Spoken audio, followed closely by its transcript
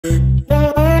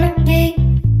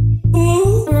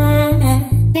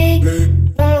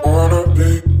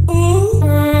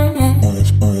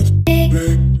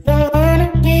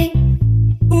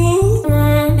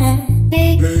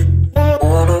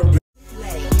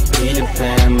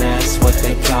fam, that's what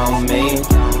they call me.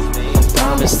 I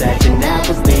promise that you'll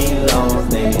never be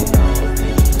lonely.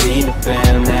 Be the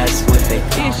fam, that's what they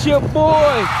call me. It's your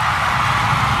boy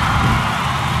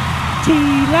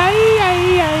T-Light.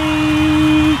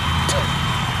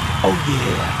 Oh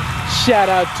yeah, shout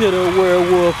out to the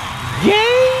werewolf gang.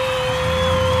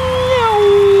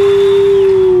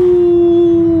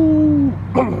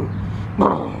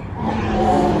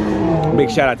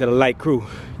 Big shout out to the Light crew.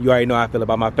 You already know how I feel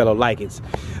about my fellow Likens.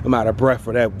 I'm out of breath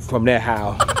from that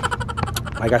howl.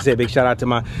 Like I said, big shout out to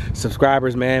my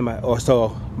subscribers, man, also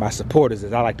my supporters,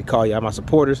 as I like to call y'all, my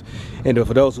supporters. And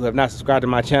for those who have not subscribed to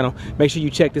my channel, make sure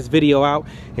you check this video out.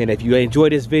 And if you enjoy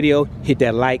this video, hit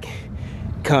that like,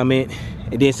 comment,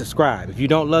 and then subscribe. If you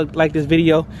don't like this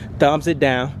video, thumbs it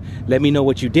down. Let me know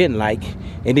what you didn't like,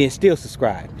 and then still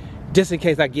subscribe, just in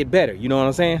case I get better, you know what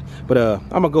I'm saying? But I'm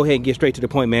gonna go ahead and get straight to the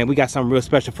point, man. We got something real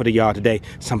special for y'all today.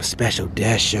 Some special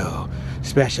dash show,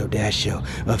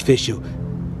 official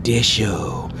dish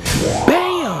show.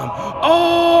 Bam!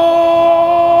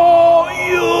 Oh,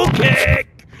 you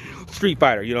pick! Street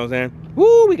Fighter, you know what I'm saying?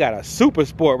 Woo, we got a super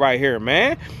sport right here,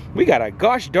 man. We got a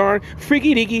gosh darn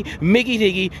freaky diggy, mickey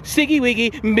diggy, siggy wiggy,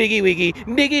 biggy wiggy,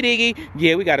 diggy diggy.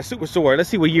 Yeah, we got a super sword. Let's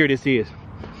see what year this is.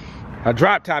 A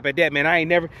drop top at that, man. I ain't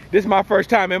never, this is my first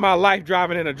time in my life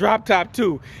driving in a drop top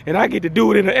too. And I get to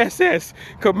do it in an SS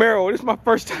Camaro. This is my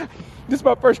first time. This is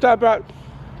my first time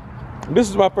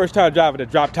driving a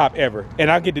drop top ever.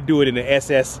 And I get to do it in the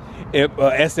SS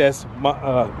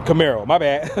Camaro. My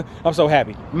bad. I'm so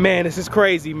happy. Man, this is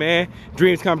crazy, man.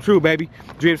 Dreams come true, baby.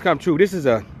 Dreams come true. This is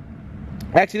a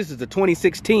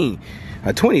 2016.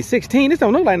 A 2016? This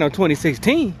don't look like no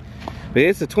 2016. But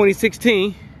it's a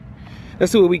 2016.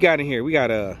 Let's see what we got in here. We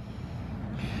got a,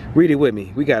 read it with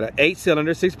me. We got a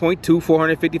 8-cylinder, 6.2,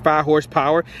 455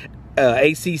 horsepower,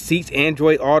 AC seats,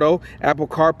 Android Auto, Apple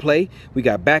CarPlay. We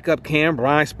got backup cam,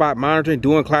 blind spot monitoring,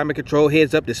 dual climate control,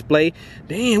 heads up display.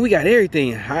 Damn, we got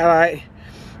everything. Highlight,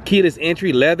 keyless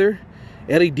entry, leather,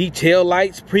 LED tail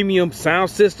lights, premium sound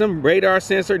system, radar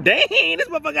sensor. Dang, this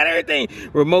motherfucker got everything.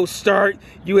 Remote start,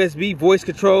 USB voice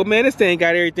control. Man, this thing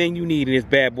got everything you need in this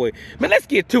bad boy. Man, let's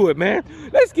get to it, man.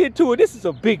 Let's get to it. This is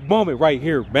a big moment right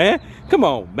here, man. Come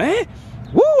on, man.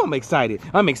 Woo, I'm excited.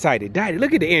 I'm excited. Daddy,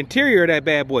 look at the interior of that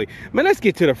bad boy. Man, let's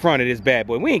get to the front of this bad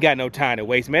boy. We ain't got no time to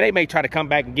waste, man. They may try to come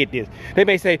back and get this. They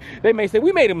may say,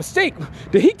 we made a mistake.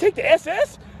 Did he take the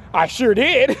SS? I sure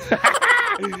did.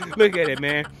 Look at it,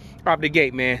 man. Off the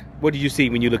gate, man. What do you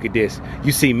see when you look at this?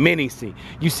 You see menacing.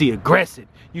 You see aggressive.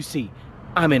 You see,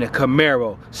 I'm in a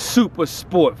Camaro Super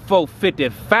Sport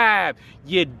 455.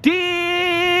 You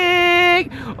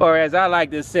dig? Or as I like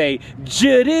to say,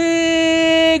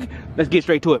 dig. Let's get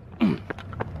straight to it.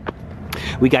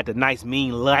 We got the nice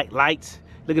mean lights.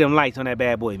 Look at them lights on that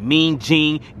bad boy. Mean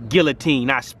Gene guillotine.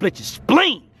 Now split your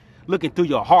spleen. Looking through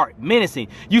your heart. Menacing.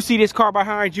 You see this car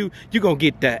behind you, you're gonna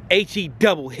get the HE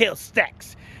double hell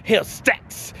stacks. Hell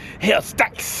stacks,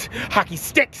 hockey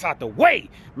sticks out the way.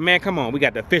 Man, come on, we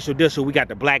got the official distal, we got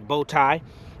the black bow tie.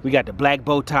 We got the black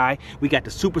bow tie. We got the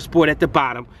Super Sport at the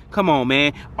bottom. Come on,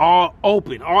 man. All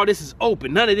open. All this is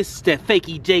open. None of this is that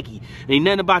fakey jakey. Ain't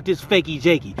nothing about this fakey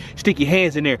jakey. Stick your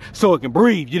hands in there so it can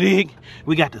breathe, you dig?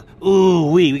 We got the,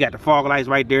 we got the fog lights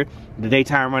right there. The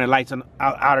daytime running lights on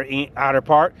the outer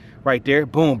part. Right there,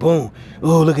 boom, boom.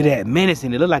 Oh, look at that,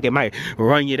 menacing. It look like it might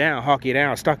run you down, hawk you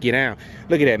down, stalk you down.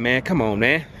 Look at that, man, come on,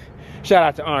 man. Shout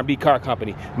out to R&B Car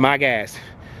Company, my guys.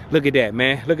 Look at that,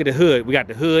 man. Look at the hood. We got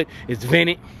the hood, it's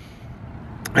vented.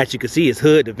 As you can see, it's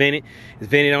hood, the vented. It's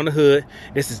vented on the hood.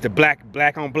 This is the black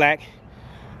on black.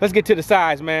 Let's get to the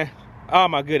sides, man. Oh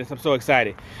my goodness, I'm so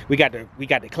excited. We got the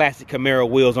classic Camaro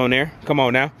wheels on there. Come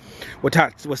on now. What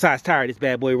size tire this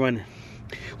bad boy running?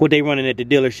 What they running at the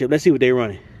dealership? Let's see what they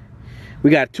running. We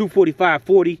got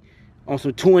 245/40 on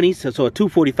some 20s. So a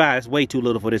 245 is way too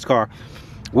little for this car.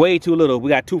 Way too little. We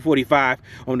got 245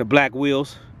 on the black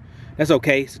wheels. That's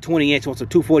okay. It's a 20-inch on some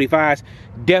 245s.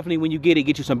 Definitely when you get it,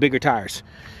 get you some bigger tires.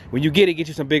 When you get it, get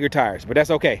you some bigger tires. But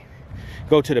that's okay.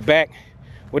 Go to the back.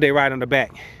 What they ride on the back?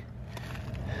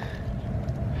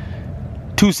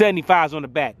 275s on the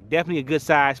back. Definitely a good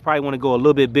size. Probably want to go a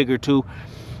little bit bigger too.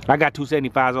 I got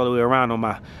 275s all the way around on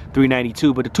my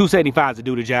 392, but the 275s will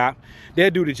do the job.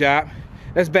 They'll do the job.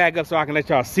 Let's back up so I can let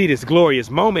y'all see this glorious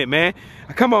moment, man.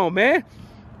 Come on, man.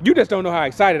 You just don't know how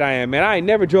excited I am, man. I ain't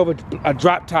never drove a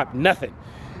drop top nothing.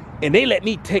 And they let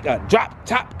me take a drop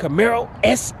top Camaro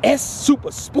SS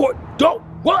Super Sport. Dope,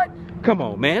 what? Come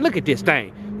on, man. Look at this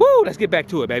thing. Woo, let's get back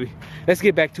to it, baby. Let's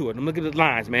get back to it. Look at the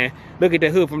lines, man. Look at the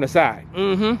hood from the side.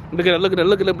 Look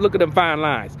at them fine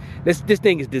lines. This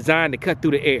thing is designed to cut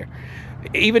through the air.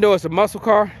 Even though it's a muscle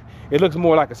car, it looks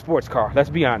more like a sports car. Let's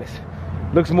be honest.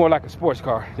 Looks more like a sports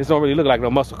car. This don't really look like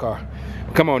no muscle car.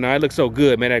 Come on now, it looks so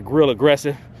good, man. That grill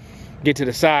aggressive. Get to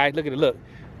the side. Look at it, look.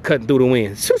 Cutting through the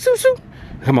wind. Shoo, shoo, shoo.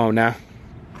 Come on now.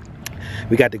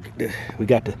 We got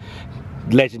the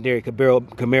legendary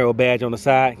Camaro badge on the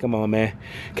side. Come on, man.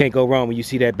 Can't go wrong when you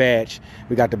see that badge.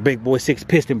 We got the big boy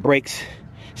 6-piston brakes.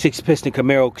 6-piston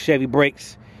Camaro Chevy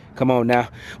brakes. Come on now.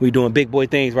 We doing big boy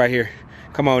things right here.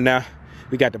 Come on now.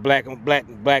 We got the black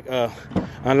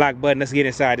unlock button. Let's get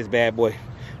inside this bad boy.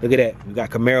 Look at that. We got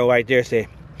Camaro right there. Say,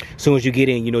 as soon as you get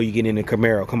in, you know you get in the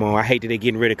Camaro. Come on. I hate that they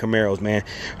getting rid of Camaros, man.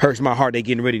 Hurts my heart they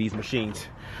getting rid of these machines.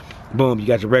 Boom. You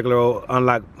got your regular old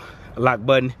lock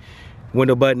button.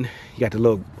 Window button. You got the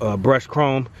little brushed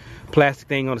chrome plastic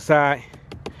thing on the side.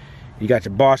 You got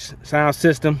your Bosch sound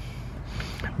system.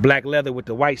 Black leather with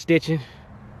the white stitching.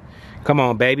 Come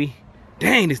on, baby.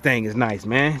 Dang, this thing is nice,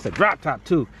 man. It's a drop top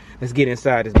too. Let's get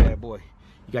inside this bad boy.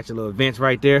 You got your little vents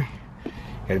right there.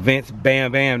 Got vents,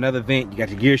 bam, bam, another vent. You got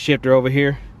your gear shifter over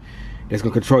here. That's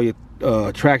gonna control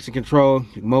your traction control,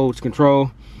 your modes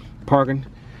control, parking.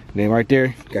 And then right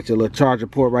there, got your little charger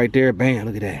port right there. Bam,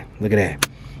 look at that, look at that.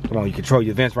 Come on, you control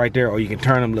your vents right there, or you can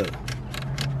turn them, look.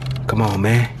 Come on,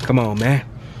 man, come on, man.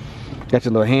 Got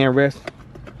your little hand rest.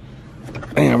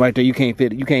 Bam, right there, you can't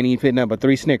even fit nothing but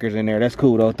 3 Snickers in there. That's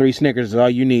cool though, 3 Snickers is all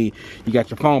you need. You got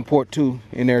your phone port too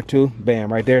in there too.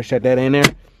 Bam, right there, shut that in there.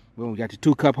 Boom, you got your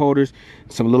 2 cup holders,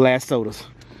 some little ass sodas.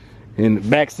 In the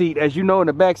back seat, as you know, in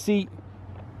the back seat,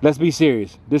 let's be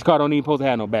serious. This car don't even supposed to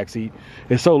have no back seat.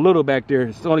 It's so little back there.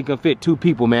 It's only gonna fit 2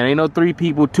 people, man. Ain't no 3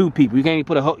 people, 2 people. You can't even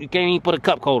put a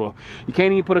cup holder. You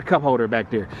can't even put a cup holder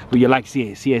back there. But you like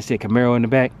see it said Camaro in the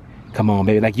back. Come on,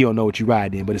 baby. Like you don't know what you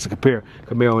ride in, but it's a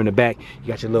Camaro in the back. You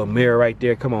got your little mirror right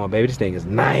there. Come on, baby. This thing is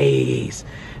nice.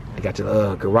 You got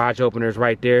your garage openers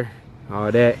right there.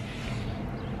 All that.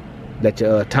 Let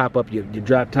your top up, your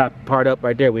drop top part up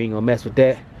right there. We ain't gonna mess with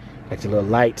that. Got your little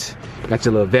lights, got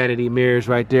your little vanity mirrors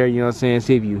right there, you know what I'm saying?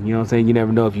 See if you know what I'm saying? You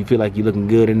never know if you feel like you're looking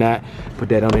good or not. Put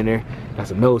that on in there. Got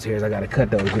some nose hairs, I gotta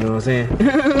cut those, you know what I'm saying?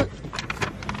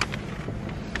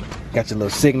 Got your little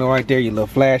signal right there, your little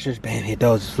flashers. Bam, hit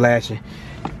those, it's flashing.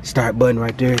 Start button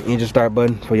right there, engine start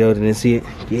button for y'all that didn't see it.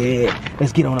 Yeah,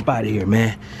 let's get on up out of here,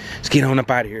 man. Let's get on up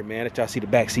out of here, man. Let y'all see the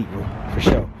back seat for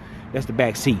sure. That's the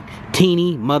back seat.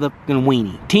 Teeny motherfucking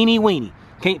weenie. Teeny weenie.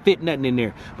 Can't fit nothing in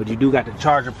there, but you do got the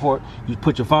charger port. You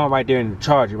put your phone right there and the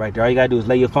charger right there. All you gotta do is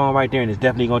lay your phone right there and it's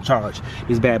definitely gonna charge.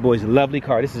 This bad boy is a lovely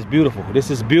car. This is beautiful. This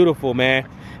is beautiful, man.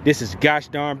 This is gosh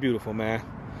darn beautiful, man.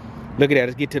 Look at that.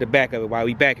 Let's get to the back of it. While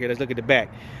we back here, let's look at the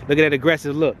back. Look at that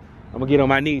aggressive look. I'm gonna get on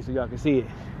my knees so y'all can see it.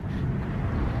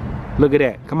 Look at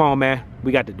that. Come on, man.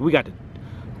 We got the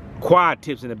quad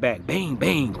tips in the back. Bang,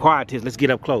 bang, quad tips. Let's get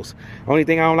up close. Only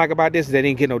thing I don't like about this is they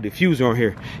didn't get no diffuser on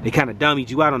here. They kind of dummied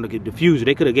you out on the diffuser.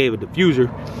 They could have gave a diffuser.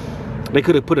 They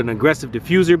could have put an aggressive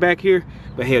diffuser back here.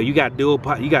 But hell, you got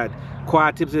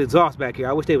quad tips exhaust back here.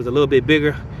 I wish they was a little bit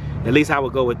bigger. At least I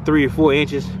would go with 3 or 4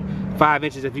 inches, 5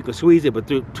 inches if you could squeeze it. But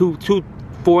two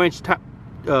 4-inch top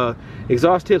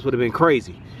exhaust tips would have been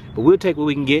crazy. But we'll take what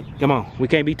we can get. Come on, we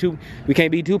can't be too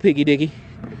picky dicky.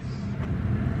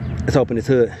 Let's open this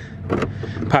hood.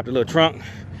 Pop the little trunk.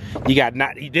 You got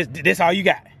this all you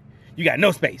got. You got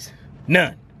no space.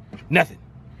 None. Nothing.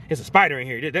 It's a spider in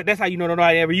here. That's how you know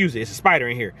nobody ever use it. It's a spider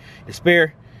in here. The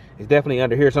spare is definitely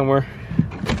under here somewhere.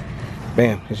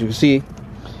 Bam. As you can see,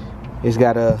 it's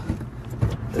got a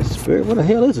spare. What the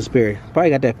hell is a spare? Probably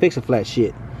got that fix-a-flat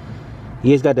shit.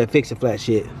 Yeah, it's got that fix-a-flat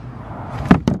shit.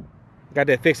 Got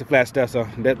that fix-a-flat stuff, so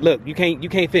that look, you can't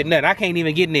fit nothing. I can't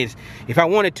even get in this. If I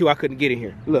wanted to, I couldn't get in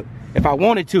here. Look, if I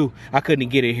wanted to, I couldn't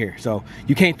get in here. So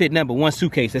you can't fit nothing but 1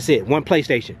 suitcase. That's it. 1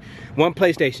 PlayStation. 1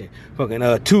 PlayStation.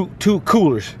 Fucking two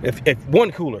coolers. If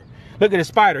 1 cooler. Look at the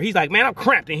spider. He's like, man, I'm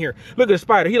cramped in here. Look at the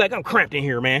spider. He's like, I'm cramped in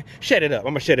here, man. Shut it up. I'm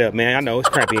gonna shut it up, man. I know it's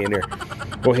crampy in there.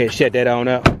 Go ahead, shut that on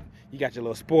up. You got your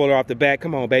little spoiler off the back.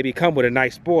 Come on, baby. Come with a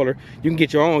nice spoiler. You can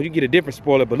get your own. You can get a different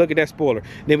spoiler, but look at that spoiler.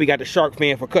 Then we got the shark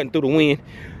fan for cutting through the wind.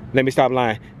 Let me stop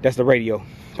lying. That's the radio,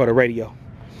 for the radio.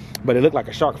 But it looked like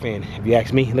a shark fan, if you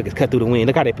ask me. Look, it's cut through the wind.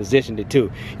 Look how they positioned it,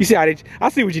 too. You see how I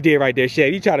see what you did right there,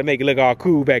 Chef. You try to make it look all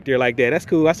cool back there like that. That's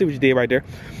cool. I see what you did right there.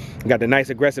 Got the nice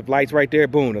aggressive lights right there.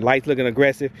 Boom, the lights looking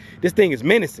aggressive. This thing is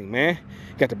menacing, man.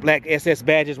 Got the black SS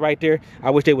badges right there. I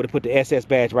wish they would have put the SS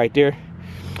badge right there.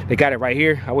 They got it right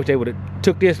here. I wish they would have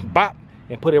took this bop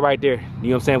and put it right there. You know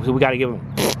what I'm saying? So we gotta give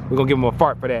them. We're gonna give them a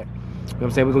fart for that. You know what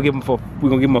I'm saying? We're gonna give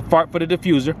them a fart for the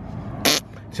diffuser.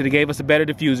 Should have gave us a better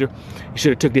diffuser. You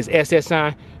should have took this SS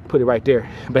sign, put it right there.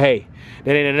 But hey,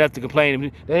 that ain't enough to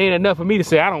complain. That ain't enough for me to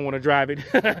say I don't want to drive it.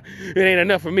 It ain't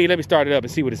enough for me. Let me start it up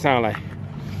and see what it sounds like.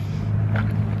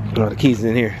 Oh, the keys is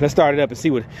in here. Let's start it up and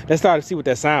see what. Let's start to see what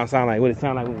that sound like. What it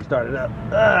sound like when we start it up.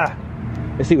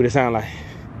 Let's see what it sound like.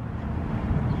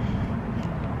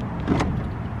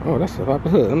 Oh, that's off the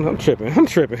hood. I'm tripping. I'm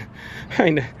tripping. I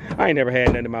ain't never had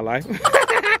nothing in my life.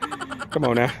 Come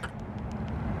on now.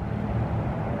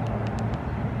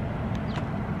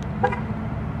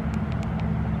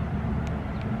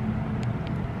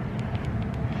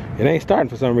 It ain't starting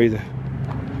for some reason.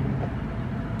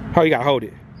 Oh, you gotta hold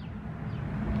it.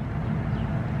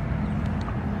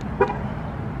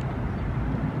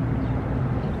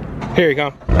 Here you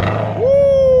go.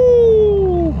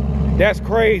 Woo! That's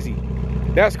crazy.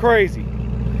 That's crazy.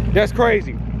 That's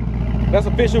crazy. That's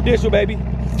official diesel, baby.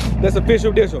 That's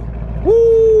official diesel.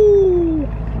 Woo!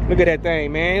 Look at that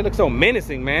thing, man. It looks so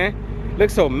menacing, man. It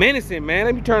looks so menacing, man.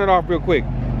 Let me turn it off real quick.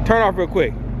 Turn off real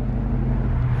quick.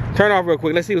 Turn off real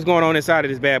quick. Let's see what's going on inside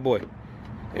of this bad boy.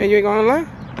 And you ain't gonna unlock?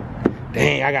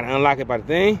 Dang, I gotta unlock it by the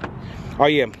thing. Oh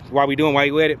yeah, while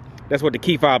you at it, that's what the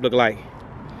key fob look like.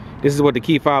 This is what the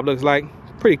key fob looks like.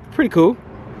 Pretty cool.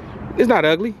 It's not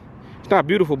ugly. It's not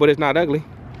beautiful, but it's not ugly. You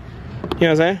know what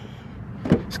I'm saying?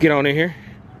 Let's get on in here.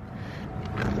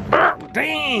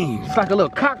 Dang, it's like a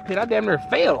little cockpit. I damn near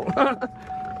failed.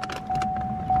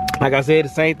 Like I said, the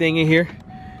same thing in here. You know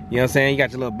what I'm saying? You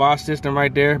got your little boss system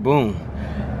right there. Boom.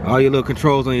 All your little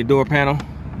controls on your door panel.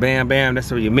 Bam, bam.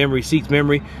 That's where your memory, seats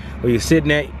memory, where you're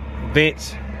sitting at,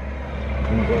 vents.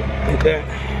 Hit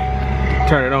that.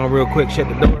 Turn it on real quick, shut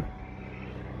the door.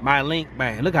 My link,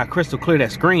 man. Look how crystal clear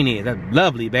that screen is. That's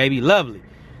lovely, baby, lovely.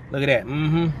 Look at that,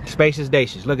 spacious,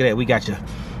 dacious. Look at that, we got your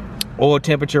oil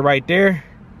temperature right there.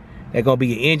 That's gonna be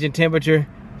your engine temperature,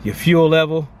 your fuel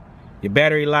level, your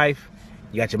battery life.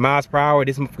 You got your miles per hour.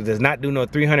 This does not do no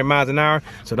 300 miles an hour.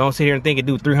 So don't sit here and think it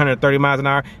do 330 miles an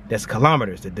hour. That's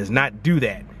kilometers. It does not do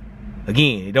that.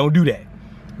 Again, it don't do that.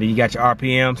 Then you got your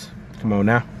RPMs. Come on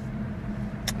now.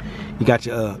 You got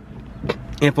your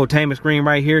infotainment screen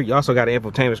right here. You also got an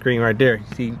infotainment screen right there.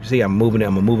 See, I'm moving it.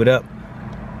 I'm gonna move it up.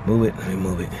 Move it. Let me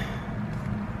move it.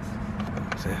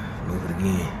 Move it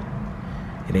again.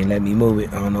 It ain't letting me move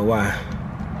it. I don't know why.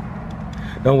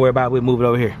 Don't worry about it. We'll move it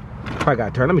over here. I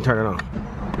gotta turn. Let me turn it on.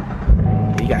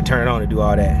 You gotta turn it on to do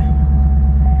all that.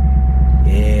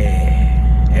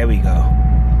 Yeah. There we go.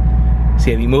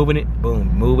 See if you moving it? Boom.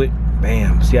 Move it.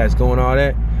 Bam. See how it's going all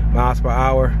that? Miles per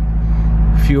hour.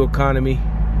 Fuel economy.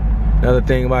 Another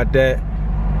thing about that.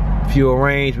 Fuel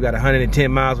range. We got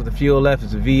 110 miles with the fuel left.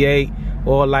 It's a V8.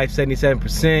 Oil life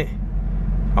 77%.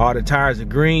 All the tires are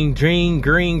green.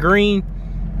 Green.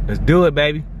 Let's do it,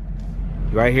 baby.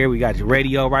 Right here, we got your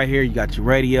radio right here. You got your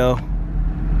radio.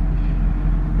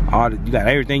 You got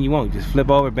everything you want. You just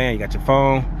flip over, bam. You got your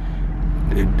phone,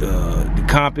 the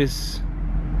compass.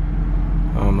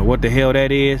 I don't know what the hell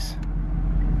that is.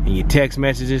 And your text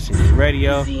messages, and your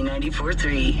radio.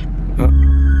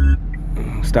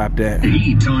 Z94.3. Stop that.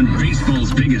 Heat on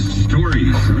baseball's biggest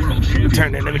stories. World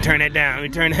Championship. Let me turn that down. Let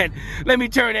me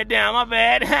turn that down. My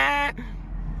bad.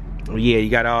 Yeah, you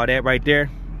got all that right there.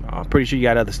 I'm pretty sure you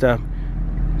got other stuff.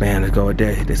 Man, let's go with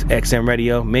that. This XM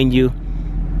radio menu.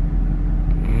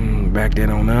 Back that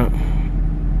on up.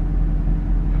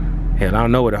 Hell, I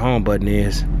don't know what the home button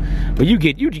is, but you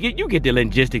get the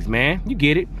logistics, man. You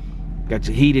get it. Got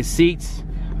your heated seats.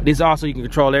 This also, you can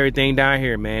control everything down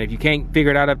here, man. If you can't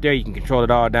figure it out up there, you can control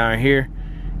it all down here.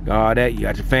 All that. You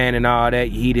got your fan and all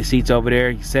that. Your heated seats over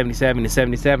there. 77 to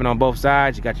 77 on both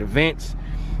sides. You got your vents.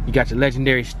 You got your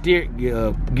legendary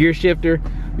gear shifter.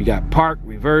 We got park,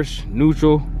 reverse,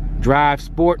 neutral, drive,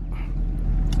 sport.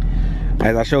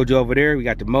 As I showed you over there, we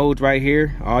got the modes right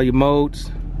here. All your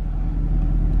modes.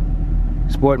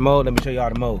 Sport mode. Let me show you all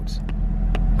the modes.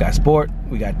 We got sport.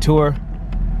 We got tour.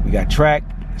 We got track.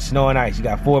 Snow and ice. You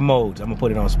got 4 modes. I'm gonna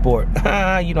put it on sport.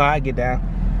 You know how I get down.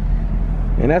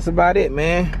 And that's about it,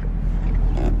 man.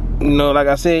 You know, like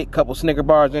I said, couple Snicker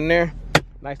bars in there.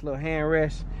 Nice little hand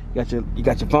rest. You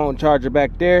got your phone charger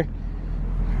back there.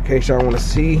 In case y'all want to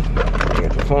see, you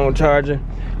got your phone charger.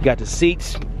 You got the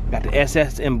seats. Got the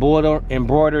SS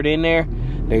embroidered in there.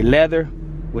 They leather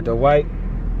with the white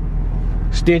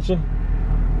stitching.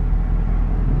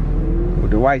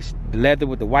 With the white leather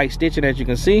with the white stitching, as you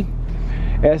can see.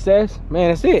 SS,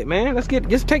 man, that's it, man.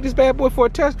 Just take this bad boy for a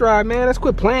test drive, man. Let's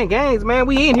quit playing games, man.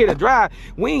 We ain't here to drive.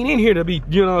 We ain't in here to be,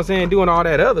 you know what I'm saying, doing all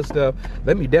that other stuff.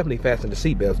 Let me definitely fasten the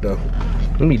seatbelts, though.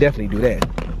 Let me definitely do that.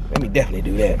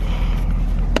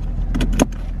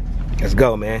 Let's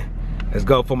go, man. Let's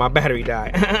go for my battery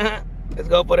die. Let's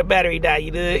go for the battery die,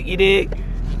 you dig?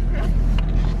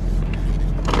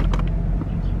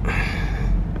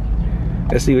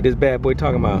 Let's see what this bad boy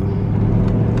talking about.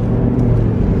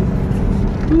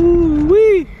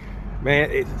 Ooh-wee.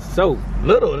 Man, it's so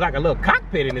little. It's like a little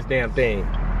cockpit in this damn thing.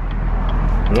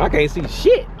 I can't see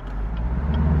shit.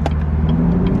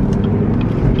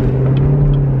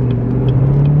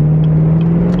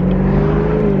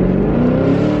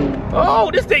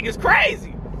 Oh, this thing is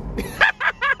crazy.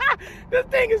 This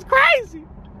thing is crazy.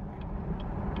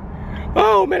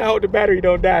 Oh man, I hope the battery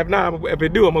don't die. If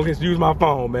it do, I'm gonna just use my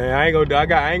phone, man. I ain't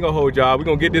gonna hold y'all. We're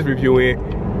gonna get this review in.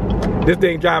 This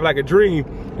thing drive like a dream.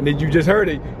 And then you just heard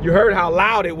it. You heard how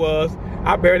loud it was.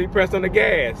 I barely pressed on the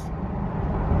gas.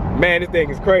 Man, this thing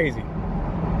is crazy.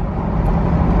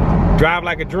 Drive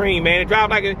like a dream, man.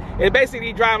 It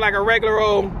basically drive like a regular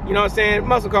old, you know what I'm saying,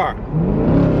 muscle car.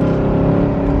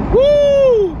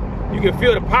 Woo! You can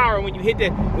feel the power when you hit the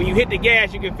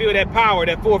gas. You can feel that power,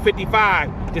 that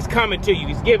 455 just coming to you.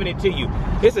 It's giving it to you.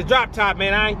 It's a drop top,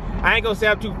 man. I ain't gonna say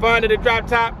I'm too fond of the drop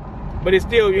top, but it's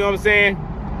still, you know what I'm saying?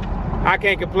 I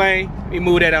can't complain. Let me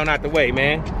move that on out the way,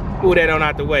 man. Move that on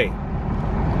out the way.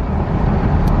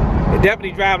 It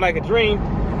definitely drives like a dream.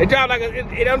 It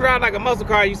don't drive like a muscle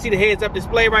car. You see the heads-up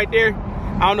display right there?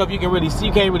 I don't know if you can really see.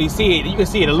 You can't really see it. You can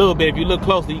see it a little bit. If you look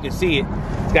closely, you can see it.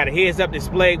 It's got a heads-up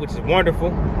display, which is wonderful.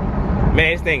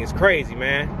 Man, this thing is crazy,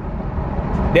 man.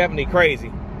 Definitely crazy.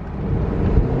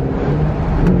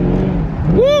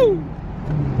 Woo!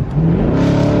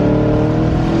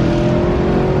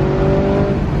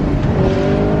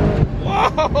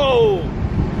 Whoa!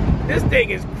 This thing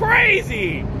is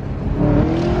crazy!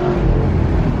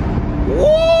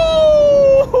 Woo!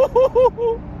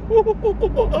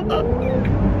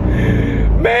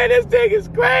 Man, this thing is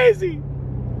crazy!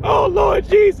 Oh Lord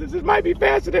Jesus, this might be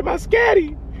faster than my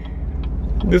Scatty.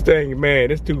 This thing, man,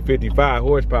 this 255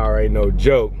 horsepower ain't no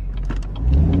joke.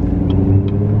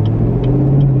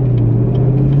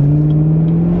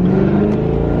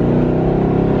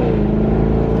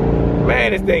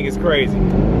 Man, this thing is crazy.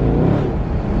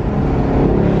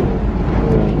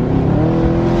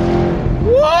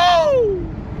 Whoa!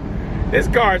 This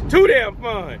car is too damn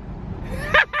fun.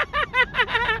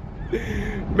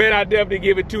 Man, I definitely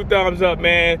give it 2 thumbs up,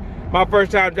 man. My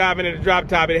first time driving in a drop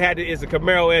top, it's a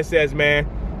Camaro SS, man.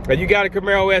 If you got a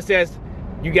Camaro SS,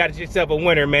 you got yourself a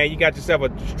winner, man. You got yourself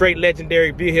a straight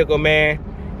legendary vehicle, man.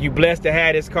 You blessed to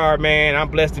have this car, man. I'm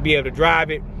blessed to be able to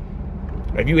drive it.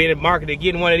 If you in the market to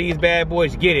getting one of these bad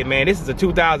boys, get it, man. This is a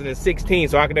 2016,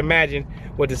 so I can imagine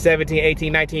what the 17,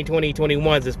 18, 19, 20,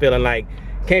 21s is feeling like.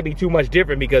 Can't be too much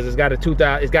different because it's got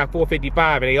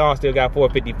 455 and they all still got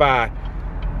 455.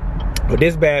 But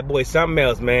this bad boy is something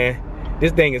else, man.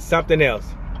 This thing is something else.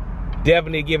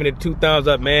 Definitely giving it 2 thumbs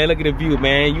up, man. Look at the view,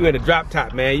 man. You in a drop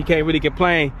top, man. You can't really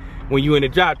complain when you in a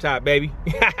drop top, baby.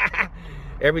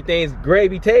 Everything's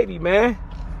gravy-tavy, man.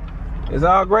 It's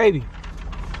all gravy.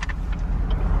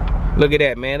 Look at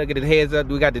that, man. Look at the heads up.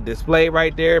 We got the display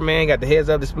right there, man. Got the heads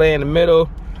up display in the middle.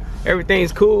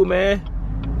 Everything's cool, man.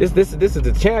 This is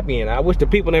the champion. I wish the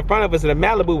people in front of us in the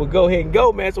Malibu would go ahead and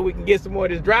go, man, so we can get some more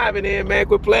of this driving in, man.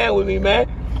 Quit playing with me, man.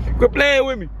 Quit playing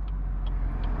with me.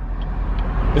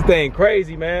 This thing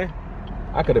crazy, man.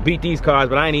 I could have beat these cars,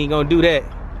 but I ain't even gonna do that.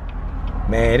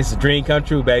 Man, this is a dream come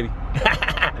true, baby.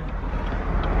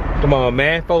 Come on,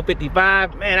 man.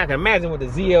 455. Man, I can imagine what the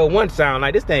ZL1 sound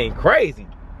like. This thing crazy.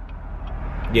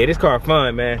 Yeah, this car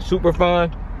fun, man. Super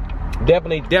fun.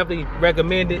 Definitely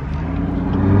recommend it.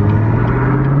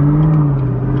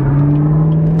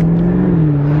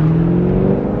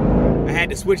 I had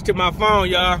to switch to my phone,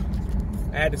 y'all.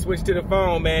 I had to switch to the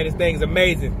phone, man. This thing's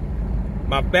amazing.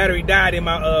 My battery died in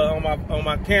my on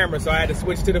my camera, so I had to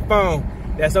switch to the phone.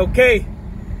 That's okay.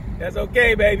 That's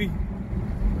okay, baby.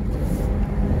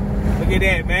 Look at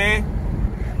that, man.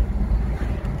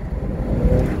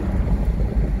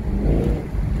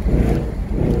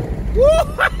 Woo!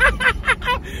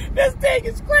 This thing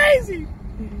is crazy.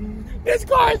 This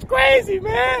car is crazy,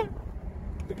 man.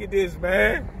 Look at this,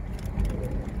 man.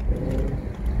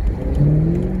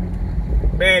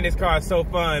 Man, this car is so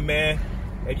fun, man.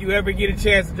 If you ever get a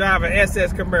chance to drive an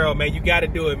SS Camaro, man, you gotta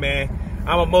do it, man.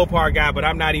 I'm a Mopar guy, but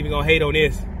I'm not even gonna hate on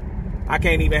this. I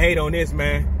can't even hate on this,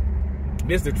 man.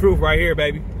 This is the truth right here,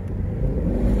 baby.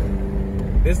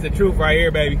 This is the truth right here,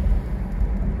 baby.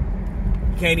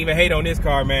 You can't even hate on this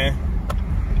car, man.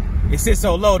 It sits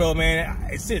so low, though, man.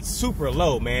 It sits super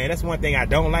low, man. That's one thing I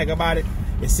don't like about it.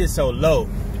 It sits so low.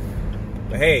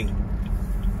 But hey,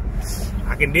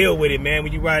 I can deal with it, man.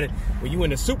 When you ride it, when you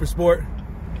in the super sport,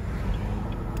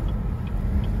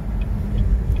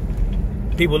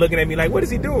 people looking at me like, what is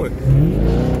he doing?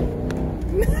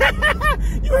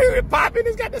 You hear it popping?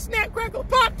 It's got the snap, crackle,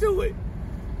 pop to it.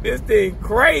 This thing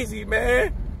crazy,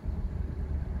 man.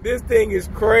 This thing is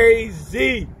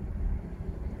crazy.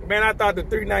 Man, I thought the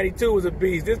 392 was a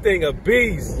beast. This thing a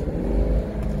beast.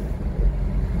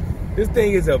 This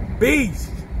thing is a beast.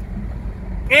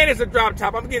 And it's a drop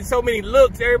top. I'm getting so many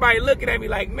looks. Everybody looking at me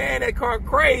like, man, that car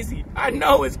crazy. I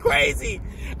know it's crazy.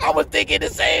 I was thinking the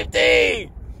same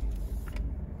thing.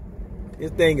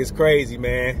 This thing is crazy,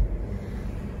 man.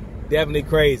 Definitely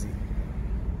crazy.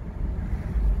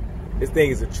 This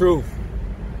thing is the truth.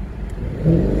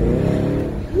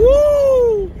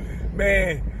 Woo!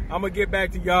 Man, I'm gonna get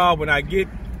back to y'all when I get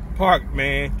parked,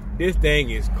 man. This thing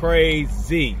is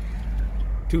crazy.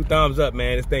 2 thumbs up,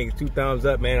 man. This thing is 2 thumbs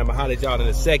up, man. I'm gonna holler at y'all in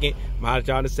a second. All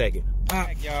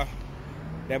right, y'all.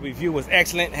 That review was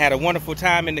excellent. Had a wonderful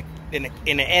time in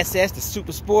the SS, the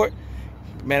Super Sport.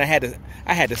 Man, I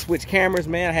had to switch cameras,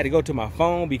 man. I had to go to my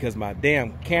phone because my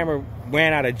damn camera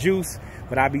ran out of juice.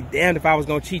 But I'd be damned if I was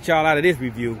gonna cheat y'all out of this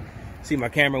review. See, my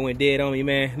camera went dead on me,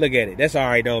 man. Look at it. That's all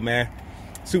right though, man.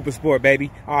 Super Sport, baby.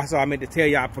 Also, I meant to tell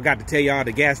y'all, I forgot to tell y'all,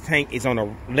 the gas tank is on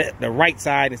the right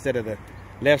side instead of the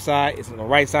left side. It's on the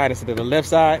right side instead of the left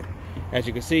side. As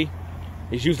you can see,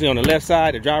 it's usually on the left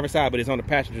side, the driver's side, but it's on the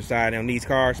passenger side on these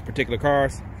cars, particular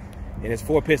cars. And it's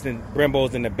 4-piston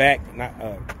Brembos in the back. Not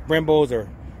Brembos, or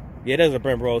yeah, those are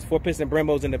Brembos. 4-piston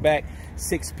Brembos in the back,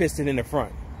 6-piston in the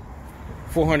front.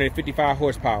 455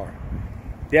 horsepower.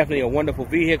 Definitely a wonderful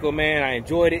vehicle, man. I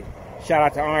enjoyed it. Shout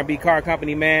out to R&B Car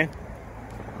Company, man.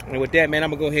 And with that, man,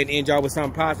 I'm gonna go ahead and end y'all with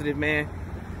something positive, man.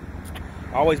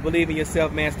 Always believe in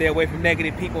yourself, man. Stay away from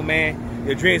negative people, man.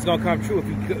 Your dreams gonna come true if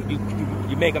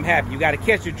you make them happen. You gotta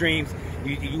catch your dreams.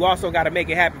 You also gotta make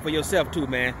it happen for yourself too,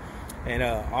 man. And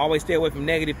always stay away from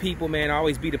negative people, man.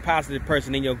 Always be the positive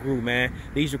person in your group, man.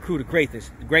 Lead your crew to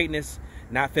greatness,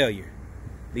 not failure.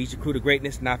 Lead your crew to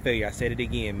greatness, not failure. I said it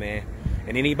again, man.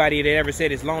 And anybody that ever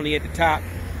said it's lonely at the top,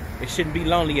 it shouldn't be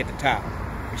lonely at the top.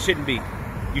 It shouldn't be.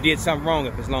 You did something wrong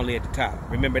if it's lonely at the top.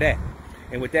 Remember that.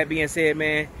 And with that being said,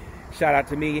 man, shout out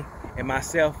to me and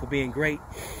myself for being great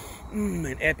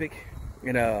and epic.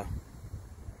 And I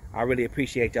really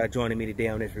appreciate y'all joining me today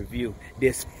on this review.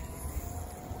 This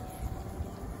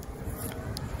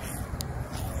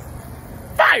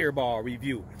Fireball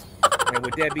review. And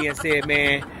with that being said,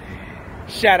 man,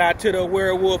 shout out to the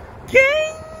Werewolf King.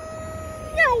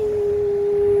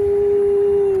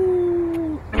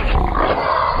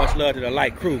 Much love to the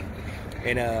light crew.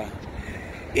 And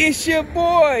it's your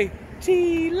boy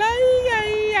T-Light.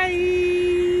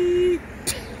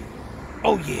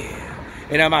 Oh yeah.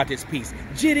 And I'm out this piece.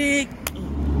 Jittig.